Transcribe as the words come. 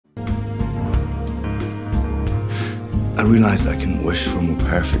I realized I couldn't wish for a more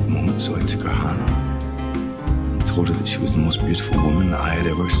perfect moment, so I took her hand and told her that she was the most beautiful woman that I had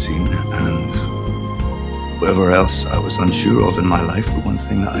ever seen, and whatever else I was unsure of in my life, the one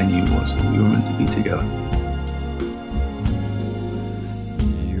thing that I knew was that we were meant to be together.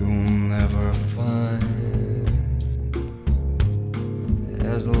 You'll never find,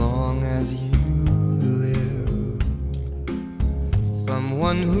 as long as you live,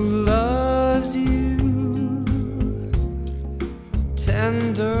 someone who loves you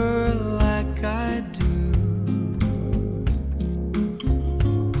tender like I do,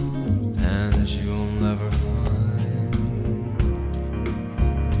 and you'll never find,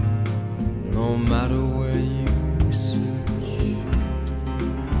 no matter where you search,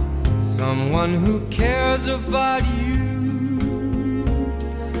 someone who cares about you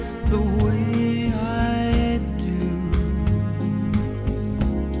the way I do.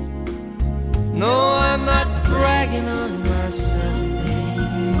 No, I'm not bragging on myself,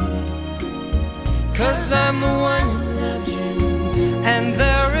 'cause I'm the one who loves you, and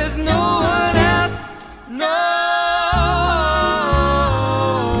there is no one else, no,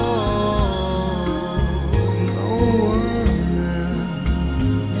 no one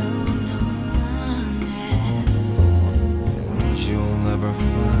else, and you'll never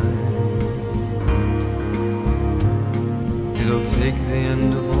find. It'll take the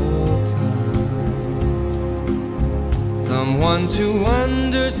end of all time, someone to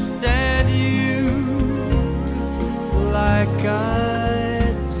understand you like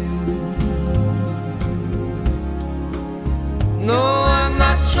I do. No, I'm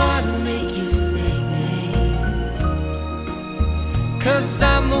not trying to make you stay, babe, 'cause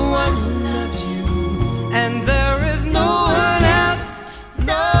I'm the one who loves you, and there is no one else,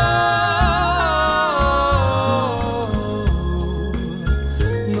 no,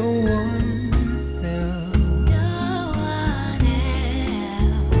 no one else.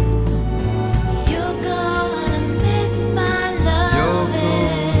 You're gonna miss my love. You're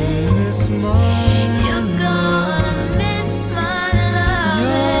gonna miss my You're gonna miss my love.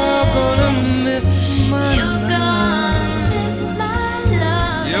 You're gonna miss my You're gonna miss my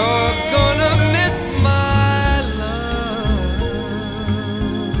love. You're gonna miss my love.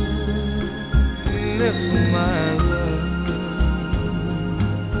 Miss my love.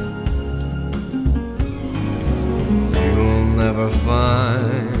 You'll never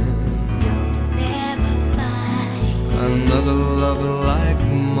find Never find another love like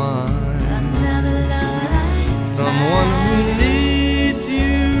mine, another love like someone who needs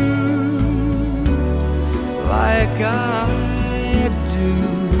you like I do.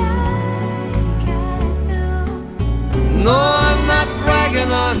 No, I'm not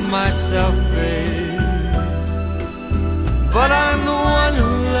bragging on myself, babe, but I'm the one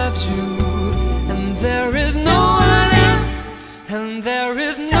who loves you, and there is no one else, and there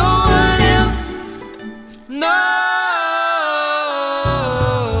is no one else, no,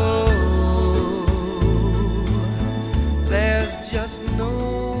 there's just no